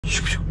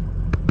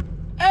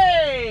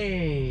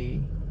Hey!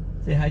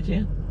 Say hi,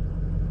 Chan.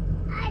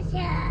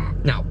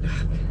 No.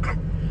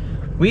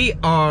 We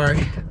are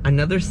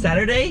another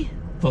Saturday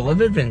full of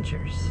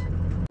adventures.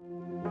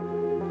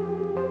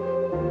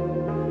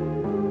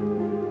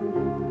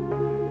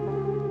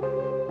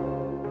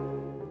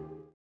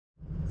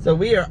 So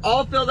we are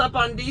all filled up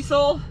on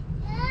diesel.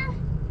 Yeah.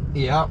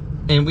 Yep.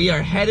 And we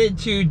are headed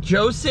to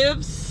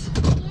Joseph's.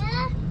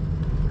 Yeah.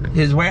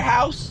 His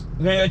warehouse.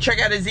 We're gonna go check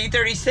out his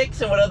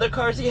E36 and what other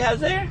cars he has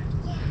there.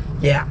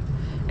 Yeah.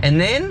 And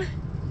then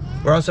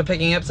we're also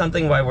picking up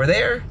something while we're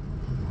there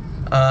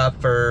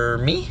for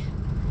me.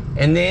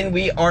 And then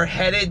we are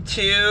headed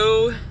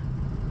to,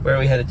 where are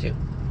we headed to?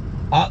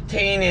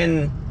 Octane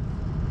and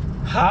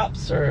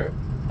Hops, or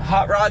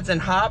Hot Rods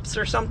and Hops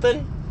or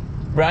something,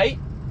 right?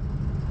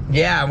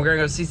 Yeah, we're gonna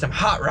go see some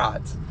hot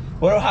rods.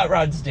 What do hot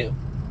rods do?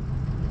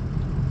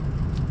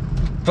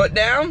 Foot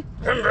down,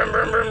 vroom, vroom,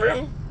 vroom, vroom,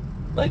 vroom.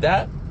 Like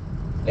that?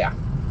 Yeah.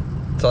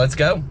 So let's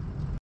go.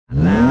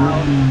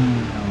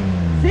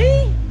 Loud.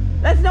 See?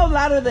 That's no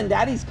louder than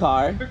Daddy's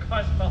car. Your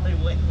car's probably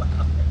way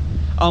loud.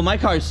 Oh, my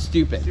car's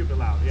stupid. Stupid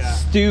loud, yeah.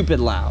 Stupid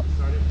loud.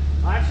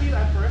 Actually,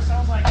 at first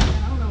sounds like, man,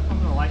 I don't know if I'm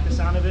gonna like the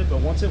sound of it,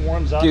 but once it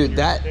warms up, dude,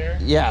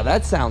 yeah,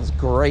 that sounds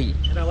great.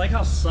 And I like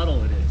how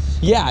subtle it is.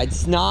 Yeah,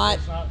 it's not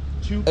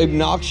too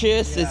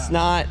obnoxious. Yeah. It's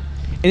not,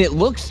 and it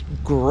looks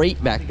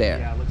great back there.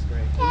 Yeah, it looks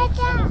great. It looks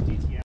almost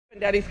DTM.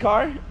 Daddy's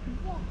car?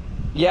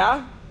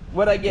 Yeah?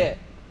 What'd I get?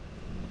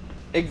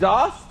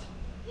 Exhaust?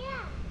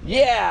 Yeah.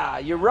 Yeah,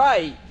 you're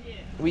right. Yeah.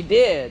 We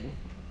did.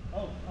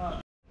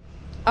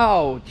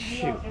 Oh,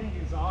 shoot. Getting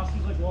exhaust.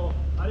 He's like, well,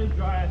 I didn't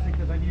drive it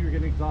because I knew you were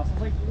getting exhaust. I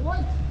was like,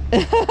 what?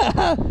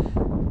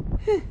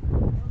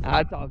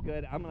 That's all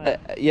good. I'm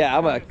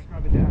gonna,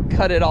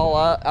 cut it all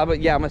up. I'm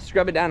gonna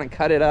scrub it down and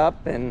cut it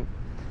up and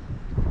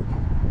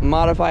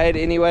modify it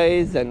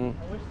anyways, and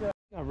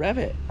rev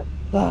it.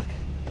 Look.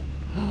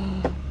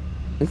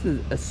 This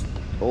is a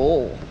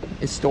Stoll.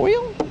 Is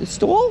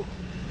Stoll?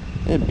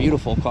 A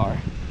beautiful car.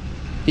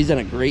 He's done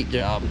a great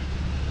job.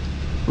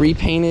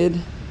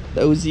 Repainted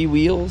the OZ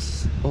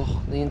wheels.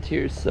 Oh, the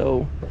interior's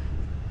so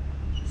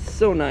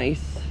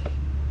nice.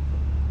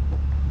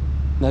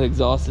 That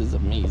exhaust is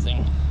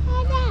amazing.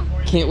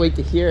 Can't wait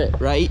to hear it,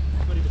 right?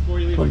 Before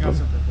you leave, I got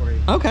something for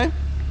you. Okay.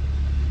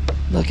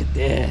 Look at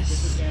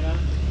this.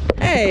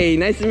 Hey,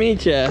 nice to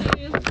meet you.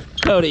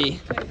 Cody.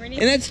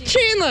 And that's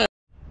Chandler.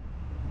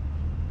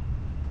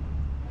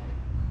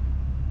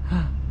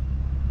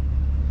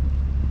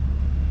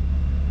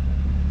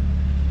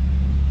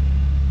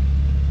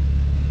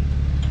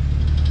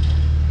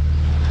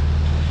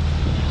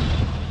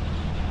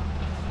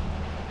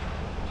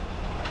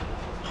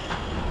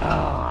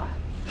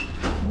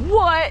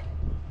 What?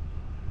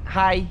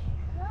 Hi.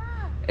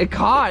 A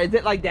car. Is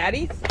it like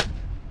Daddy's?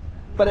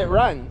 But it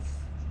runs.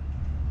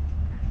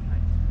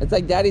 It's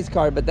like Daddy's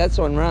car, but this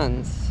one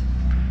runs.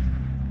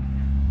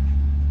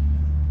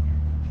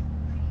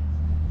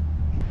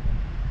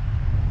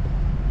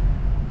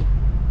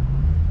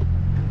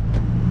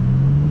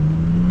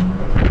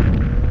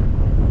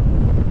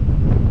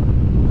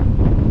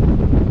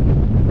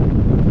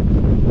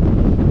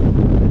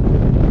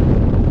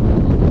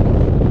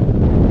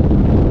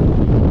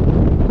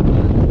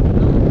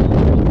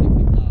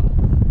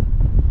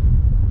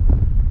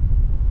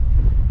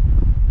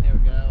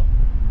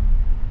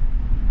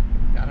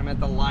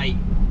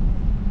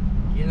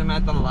 Get him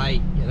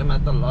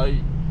at the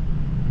light.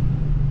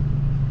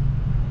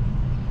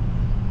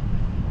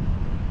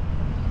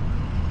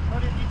 Oh,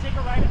 did you take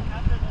a ride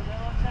after the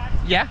railroad tracks?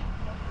 Yeah.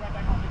 Right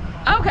back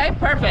home. Okay,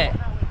 perfect.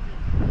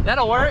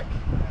 That'll work.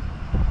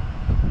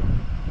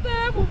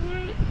 That will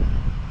work.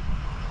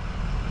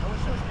 I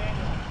wish it was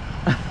manual.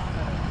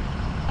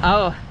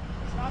 Oh.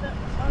 It's not as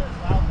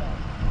loud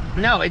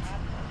though. No,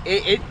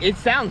 it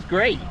sounds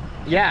great.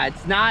 Yeah,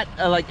 it's not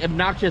like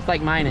obnoxious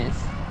like mine is.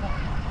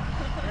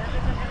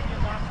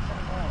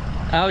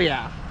 Oh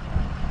yeah.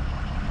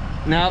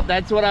 No,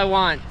 that's what I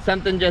want.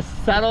 Something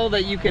just subtle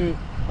that you can,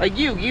 like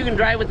you can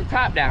drive with the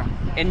top down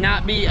and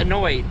not be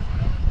annoyed.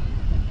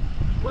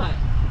 What?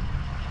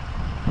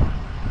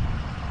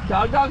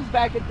 Dog's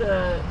back at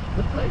the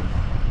place.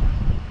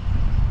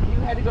 You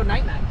had to go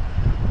night-night.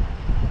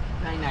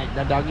 Night-night.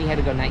 The doggy had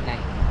to go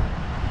night-night.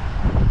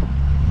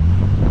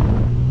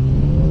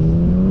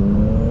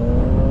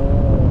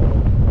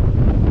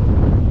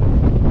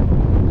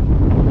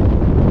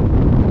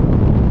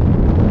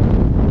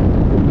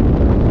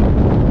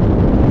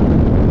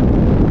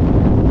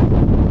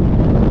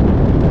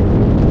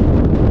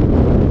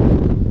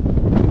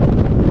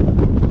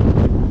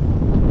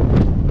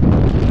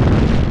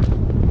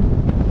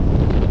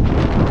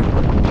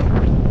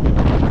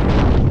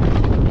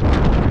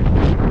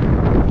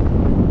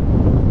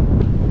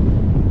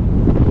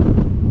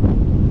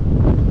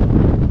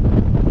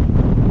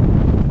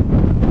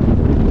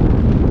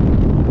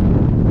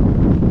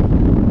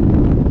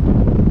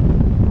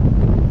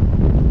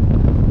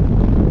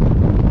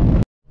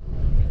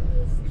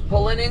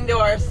 Into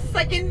our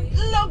second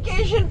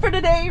location for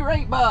today,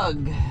 right,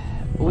 Bug?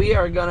 we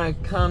are gonna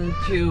come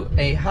to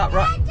a hot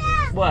rod.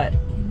 What?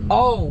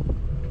 Oh,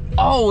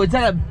 is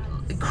that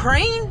a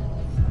crane?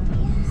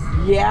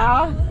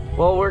 Yeah.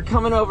 Well, we're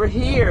coming over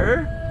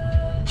here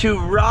to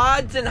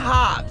Rods and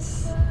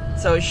Hops.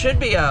 So it should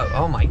be a,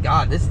 oh my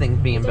God, this thing's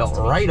being built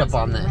right up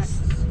on this.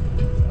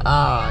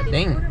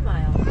 Dang.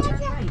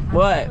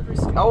 What?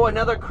 Oh,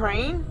 another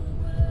crane?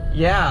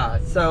 Yeah,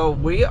 so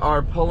we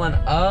are pulling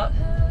up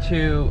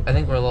to, I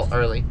think we're a little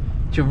early,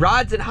 to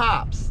Rods and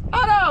Hops.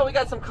 Oh no, we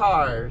got some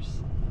cars.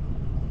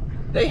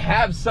 They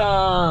have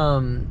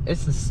some,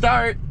 it's the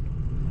start.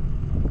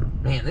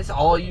 Man, this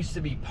all used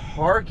to be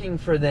parking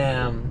for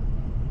them.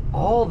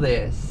 All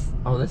this.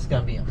 Oh, this is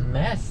gonna be a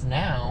mess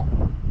now.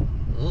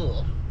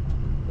 Ugh.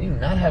 They do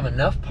not have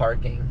enough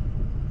parking.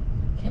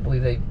 Can't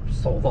believe they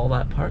sold all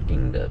that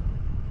parking to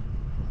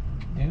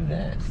do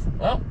this.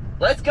 Well,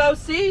 let's go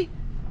see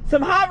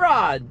some hot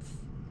rods.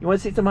 You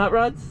want to see some hot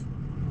rods?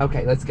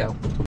 Okay, let's go.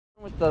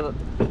 With the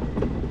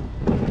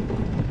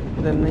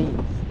these.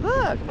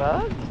 Look,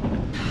 bud.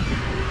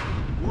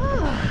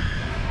 Look.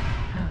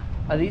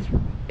 Are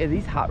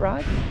these hot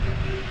rods?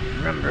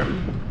 Brum,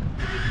 brum.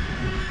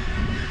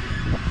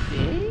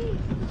 See?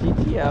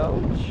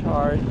 GTO,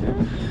 Charger,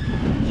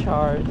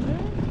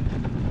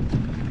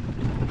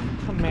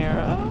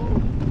 Camaro.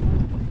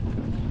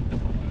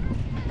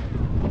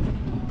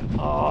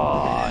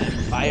 Oh, and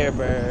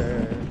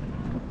Firebird.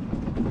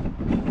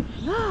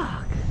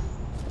 Look.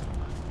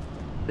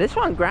 This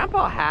one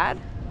Grandpa had.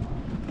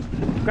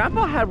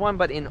 Grandpa had one,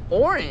 but in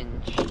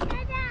orange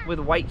with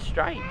white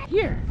stripe.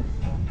 Here.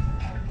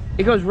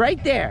 It goes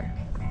right there.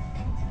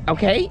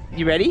 Okay,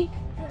 you ready?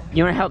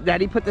 You want to help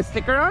Daddy put the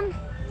sticker on?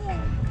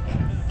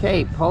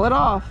 Okay, pull it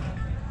off.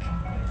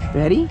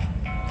 Ready?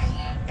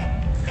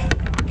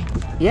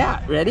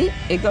 Yeah, ready?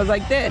 It goes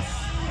like this.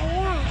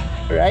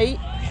 Right?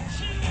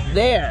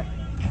 There.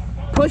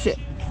 Push it.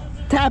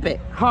 Tap it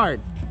hard.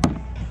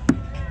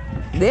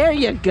 There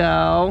you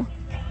go.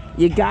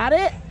 You got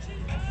it?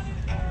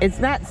 It's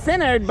not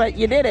centered, but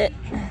you did it.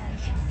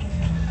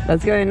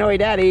 That's gonna annoy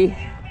Daddy.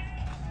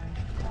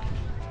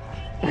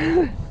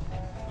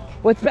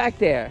 What's back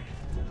there?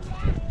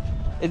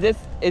 Is this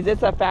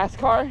a fast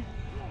car?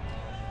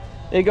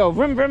 They go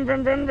vroom, vroom,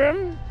 vroom, vroom,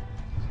 vroom.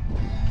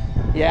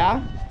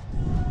 Yeah?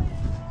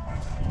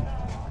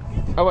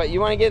 Oh, what, you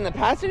want to get in the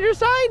passenger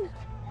side?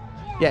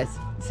 Yes.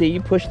 See, you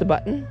push the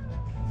button.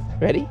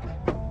 Ready?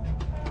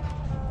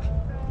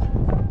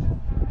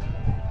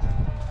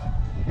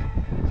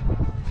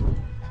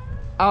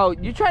 Oh,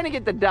 you're trying to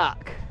get the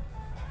duck.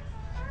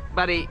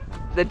 Buddy,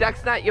 the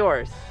duck's not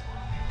yours.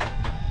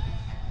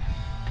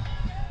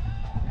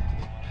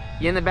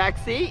 You in the back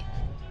seat?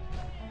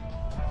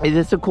 Is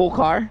this a cool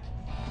car?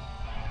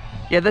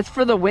 Yeah, that's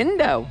for the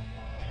window.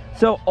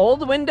 So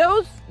old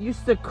windows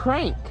used to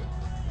crank.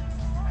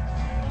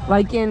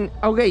 Like in,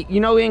 okay, you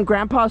know in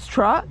Grandpa's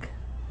truck?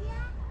 Yeah.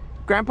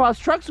 Grandpa's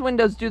truck's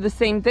windows do the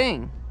same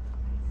thing.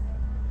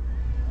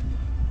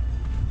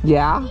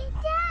 Yeah?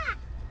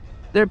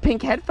 They're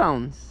pink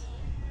headphones.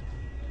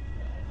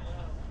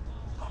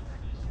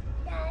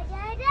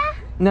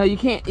 No, you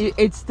can't.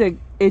 It's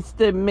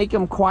to make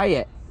them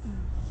quiet.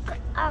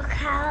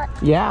 Okay.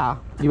 Yeah.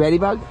 You ready,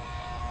 Bug?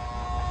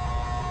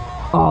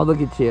 Oh,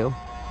 look at you.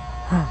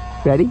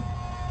 Ready?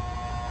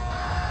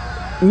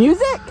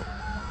 Music?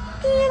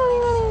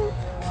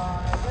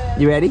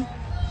 You ready?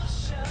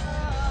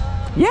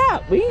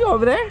 Yeah, we can go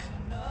over there.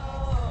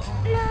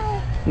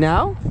 No.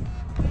 No?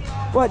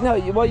 What? No,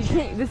 well, you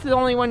can't. This is the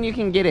only one you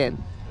can get in.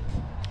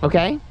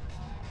 Okay?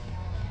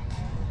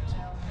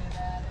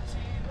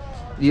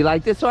 Do you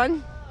like this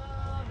one?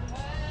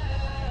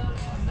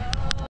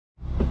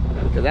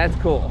 Because that's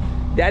cool.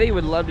 Daddy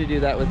would love to do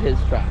that with his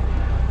truck.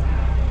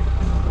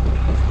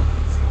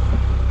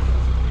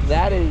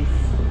 That is...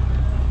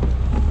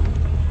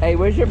 Hey,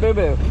 where's your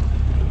boo-boo?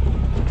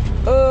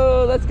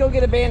 Oh, let's go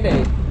get a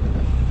Band-Aid.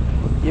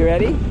 You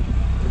ready?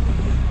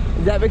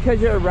 Is that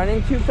because you're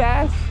running too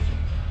fast?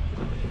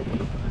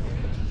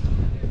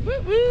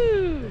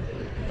 Woo-woo!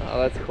 Oh,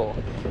 that's cool.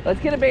 Let's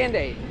get a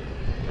Band-Aid.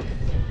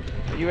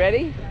 You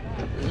ready?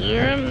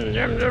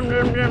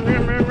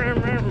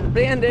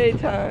 Band-Aid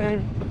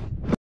time.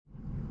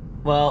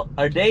 Well,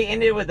 our day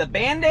ended with a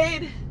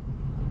Band-Aid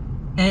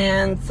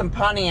and some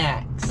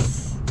Pontiacs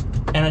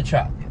and a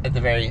truck at the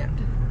very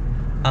end.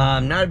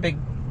 Not a big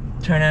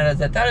turnout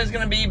as I thought it was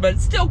gonna be, but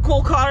still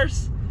cool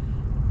cars.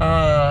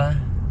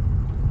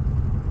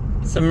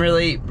 Some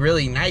really,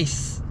 really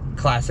nice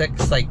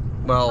classics, like,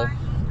 well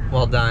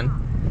done.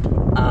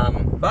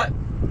 But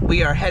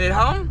we are headed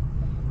home.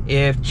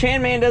 If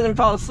Chan Man doesn't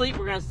fall asleep,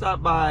 we're gonna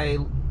stop by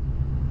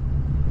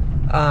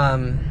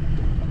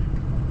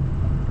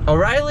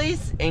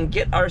O'Reilly's and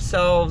get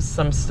ourselves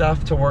some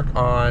stuff to work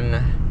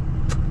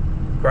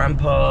on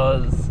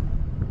Grandpa's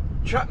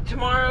truck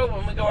tomorrow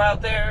when we go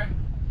out there.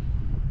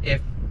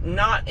 If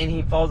not and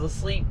he falls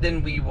asleep,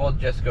 then we will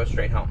just go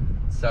straight home.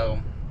 So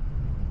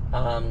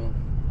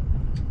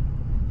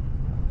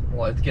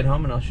let's get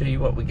home and I'll show you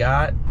what we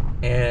got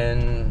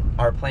and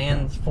our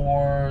plans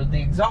for the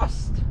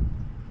exhaust.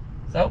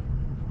 So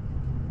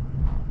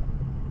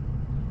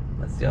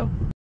Let's go.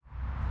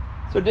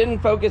 So didn't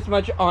focus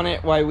much on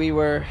it while we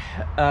were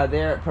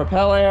there at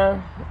Propel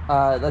Air.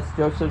 That's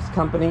Joseph's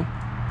company.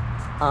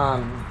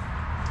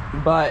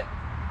 But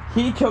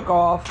he took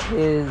off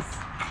his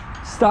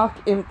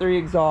stock M3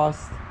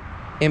 exhaust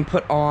and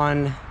put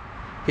on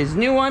his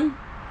new one,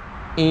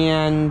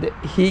 and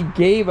he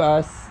gave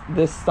us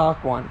this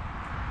stock one.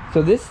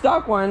 So this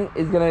stock one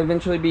is going to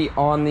eventually be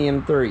on the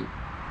M3.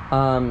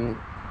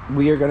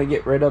 We are going to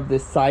get rid of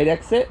this side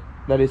exit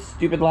that is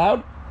stupid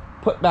loud,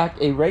 put back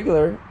a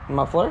regular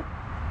muffler.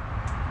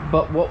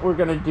 But what we're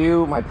going to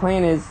do, my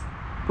plan is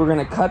we're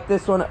going to cut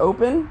this one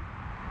open.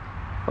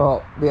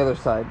 Well, the other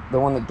side, the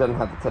one that doesn't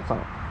have the tips on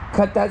it.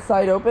 Cut that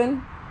side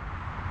open,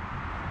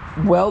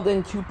 weld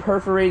in 2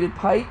 perforated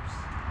pipes,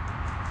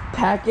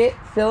 pack it,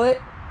 fill it,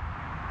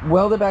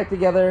 weld it back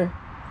together,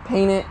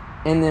 paint it,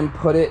 and then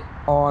put it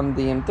on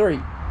the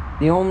M3.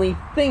 The only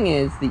thing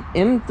is the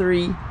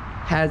M3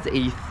 has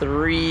a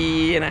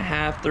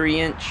 3.5,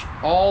 3-inch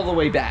all the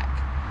way back.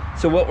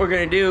 So what we're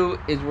going to do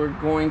is we're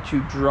going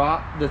to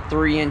drop the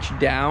 3-inch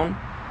down.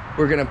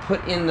 We're going to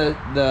put in the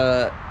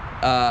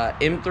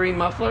M3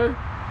 muffler,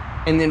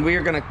 and then we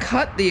are going to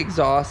cut the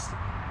exhaust,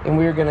 and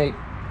we are going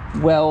to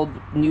weld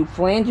new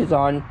flanges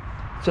on,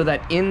 so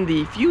that in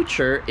the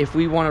future, if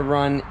we want to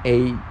run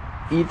a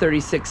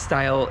E36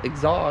 style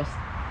exhaust,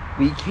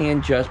 we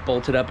can just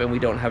bolt it up and we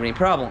don't have any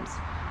problems.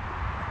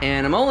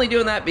 And I'm only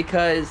doing that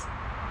because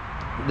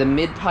the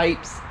mid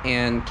pipes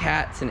and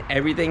cats and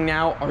everything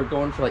now are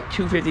going for like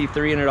 $250,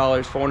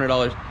 $300,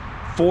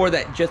 $400 for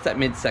that, just that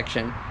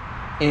midsection,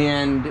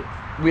 and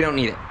we don't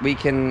need it.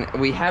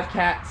 We have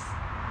cats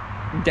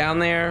down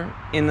there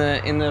in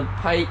the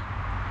pipe,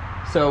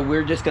 so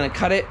we're just gonna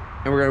cut it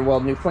and we're gonna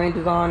weld new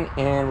flanges on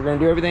and we're gonna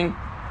do everything.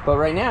 But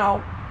right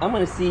now I'm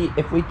gonna see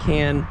if we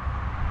can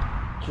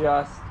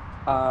just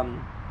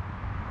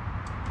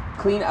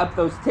clean up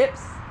those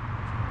tips,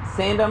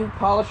 sand them,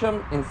 polish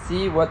them, and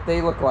see what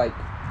they look like.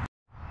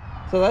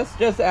 So that's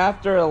just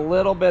after a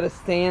little bit of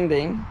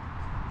sanding.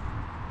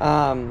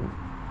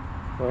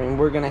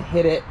 We're gonna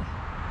hit it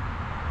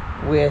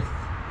with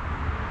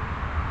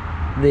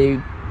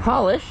the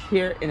polish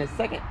here in a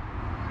second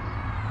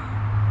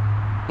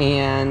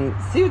and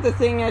see what the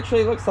thing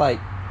actually looks like.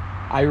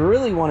 I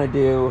really want to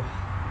do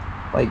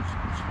like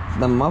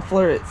the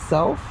muffler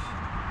itself.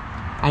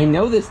 I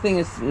know this thing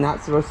is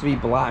not supposed to be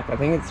black. I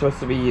think it's supposed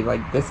to be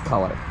like this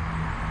color.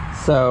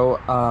 So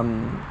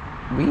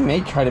we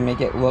may try to make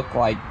it look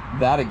like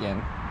that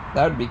again.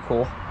 That would be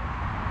cool.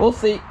 We'll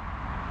see.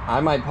 I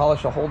might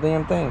polish the whole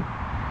damn thing.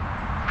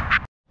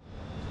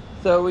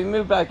 So we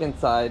moved back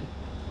inside.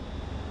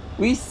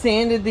 We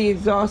sanded the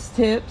exhaust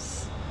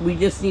tips. We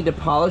just need to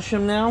polish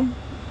them now.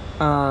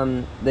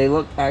 They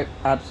look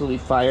absolutely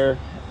fire.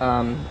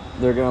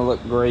 They're gonna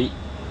look great.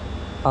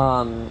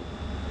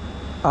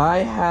 I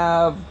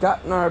have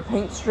gotten our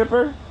paint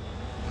stripper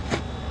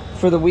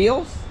for the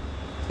wheels,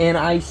 and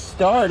I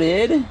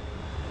started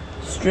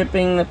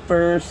stripping the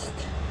first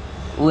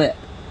lip.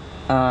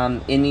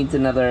 It needs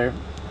another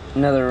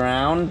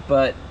round,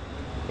 but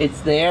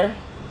it's there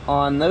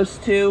on those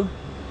two,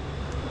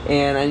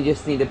 and I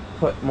just need to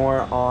put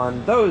more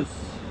on those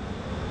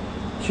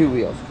 2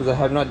 wheels, because I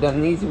have not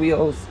done these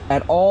wheels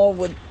at all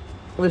with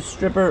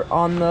stripper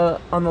on the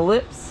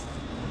lips.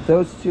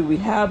 Those 2 we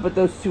have, but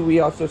those 2 we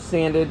also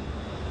sanded,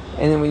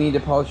 and then we need to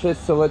polish this.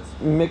 So let's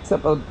mix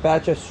up a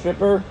batch of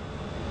stripper,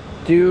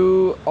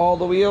 do all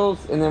the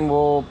wheels, and then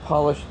we'll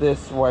polish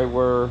this while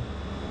we're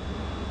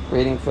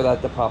waiting for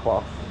that to pop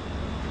off.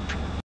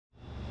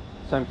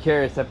 So I'm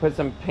curious, I put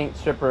some paint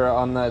stripper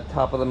on the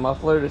top of the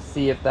muffler to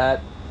see if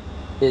that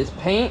is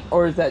paint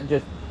or is that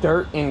just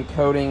dirt and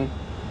coating.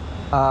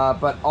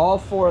 But all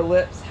 4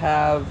 lips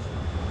have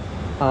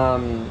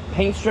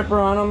paint stripper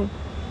on them.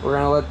 We're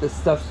gonna let this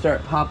stuff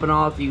start popping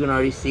off. You can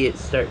already see it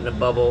starting to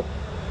bubble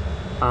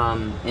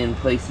in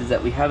places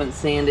that we haven't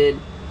sanded,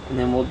 and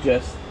then we'll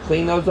just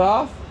clean those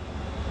off.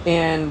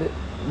 And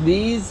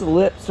these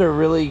lips are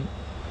really,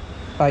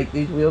 like,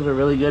 these wheels are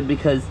really good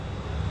because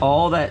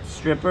all that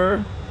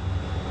stripper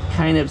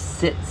kind of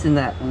sits in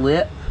that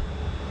lip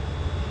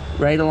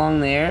right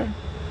along there.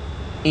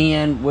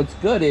 And what's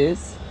good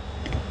is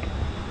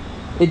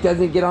it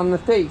doesn't get on the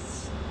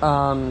face,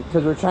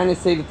 because we're trying to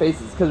save the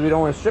faces, because we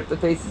don't want to strip the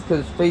faces,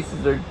 because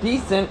faces are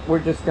decent. We're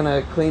just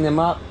gonna clean them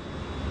up,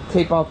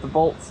 tape off the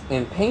bolts,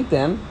 and paint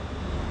them.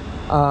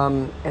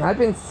 And I've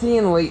been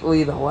seeing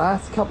lately, the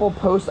last couple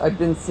posts, I've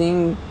been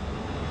seeing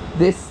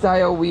this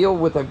style wheel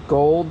with a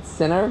gold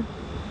center,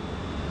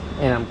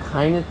 and I'm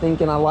kind of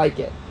thinking I like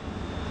it.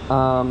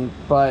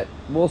 But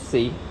we'll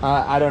see.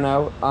 I don't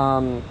know,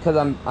 because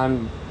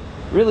I'm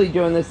really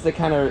doing this to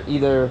kind of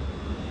either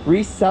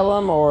resell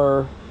them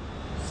or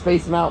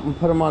space them out and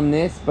put them on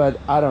this, but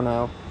I don't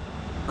know.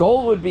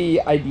 Gold would be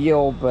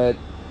ideal, but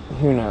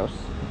who knows.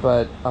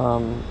 But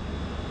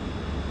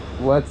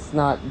let's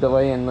not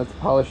delay and let's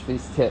polish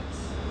these tips.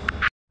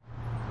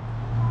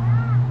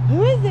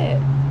 Who is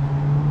it?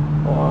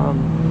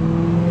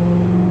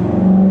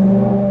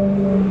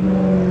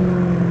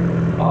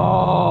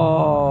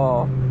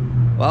 Oh,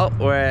 well,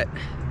 we're at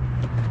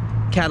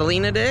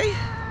Catalina Day.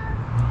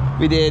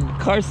 We did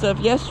car stuff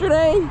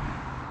yesterday,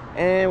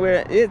 and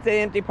it's an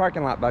empty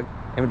parking lot, Bug.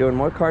 And we're doing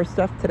more car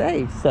stuff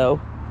today.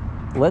 So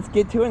let's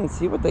get to it and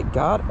see what they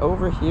got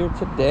over here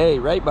today.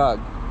 Right, Bug?